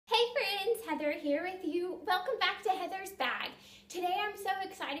Heather here with you. Welcome back to Heather's Bag. Today I'm so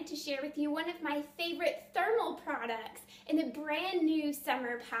excited to share with you one of my favorite thermal products in the brand new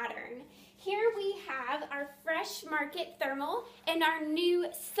summer pattern. Here we have our Fresh Market Thermal and our new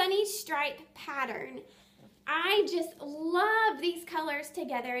Sunny Stripe pattern. I just love these colors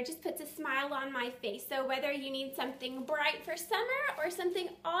together. It just puts a smile on my face. So whether you need something bright for summer or something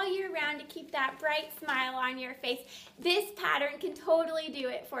all year round to keep that bright smile on your face, this pattern can totally do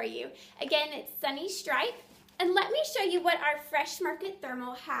it for you. Again, it's Sunny Stripe. And let me show you what our Fresh Market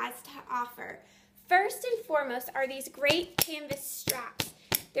Thermal has to offer. First and foremost are these great canvas straps.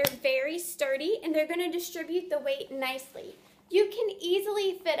 They're very sturdy and they're going to distribute the weight nicely. You can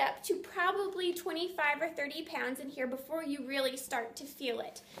easily fit up to probably 25 or 30 pounds in here before you really start to feel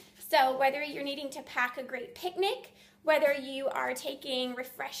it. So whether you're needing to pack a great picnic, whether you are taking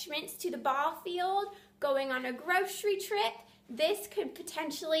refreshments to the ball field, going on a grocery trip, this could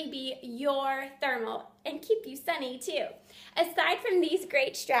potentially be your thermal and keep you sunny too. Aside from these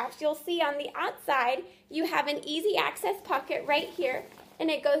great straps, you'll see on the outside you have an easy access pocket right here,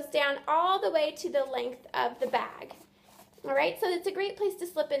 and it goes down all the way to the length of the bag. All right, so it's a great place to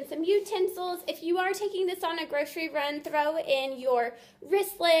slip in some utensils. If you are taking this on a grocery run, throw in your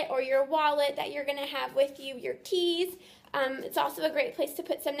wristlet or your wallet that you're gonna have with you, your keys. It's also a great place to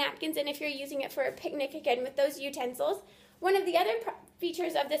put some napkins in if you're using it for a picnic, again, with those utensils. One of the other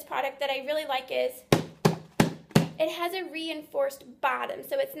features of this product that I really like is it has a reinforced bottom,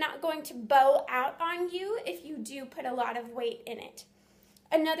 so it's not going to bow out on you if you do put a lot of weight in it.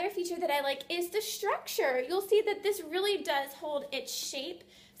 Another feature that I like is the structure. You'll see that this really does hold its shape,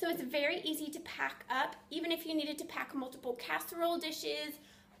 so it's very easy to pack up. Even if you needed to pack multiple casserole dishes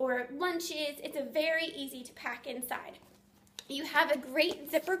or lunches, it's very easy to pack inside. You have a great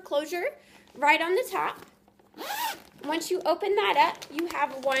zipper closure right on the top. Once you open that up, you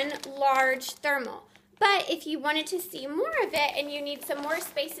have one large thermal. But if you wanted to see more of it and you need some more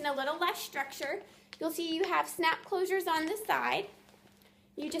space and a little less structure, you'll see you have snap closures on the side.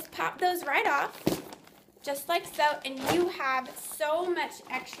 You just pop those right off, just like so, and you have so much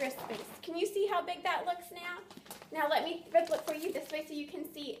extra space. Can you see how big that looks now? Now let me flip for you this way so you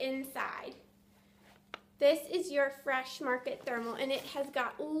can see inside. This is your Fresh Market Thermal, and it has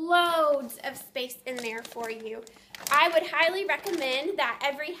got loads of space in there for you. I would highly recommend that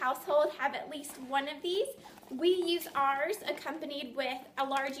every household have at least one of these. We use ours accompanied with a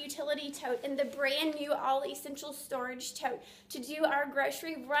large utility tote and the brand new All Essentials storage tote to do our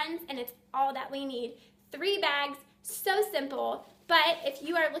grocery runs, and it's all that we need. 3 bags, so simple, but if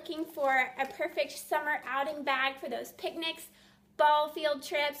you are looking for a perfect summer outing bag for those picnics, ball field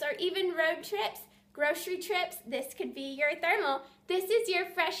trips, or even road trips, grocery trips, this could be your thermal. This is your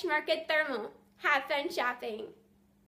Fresh Market Thermal. Have fun shopping.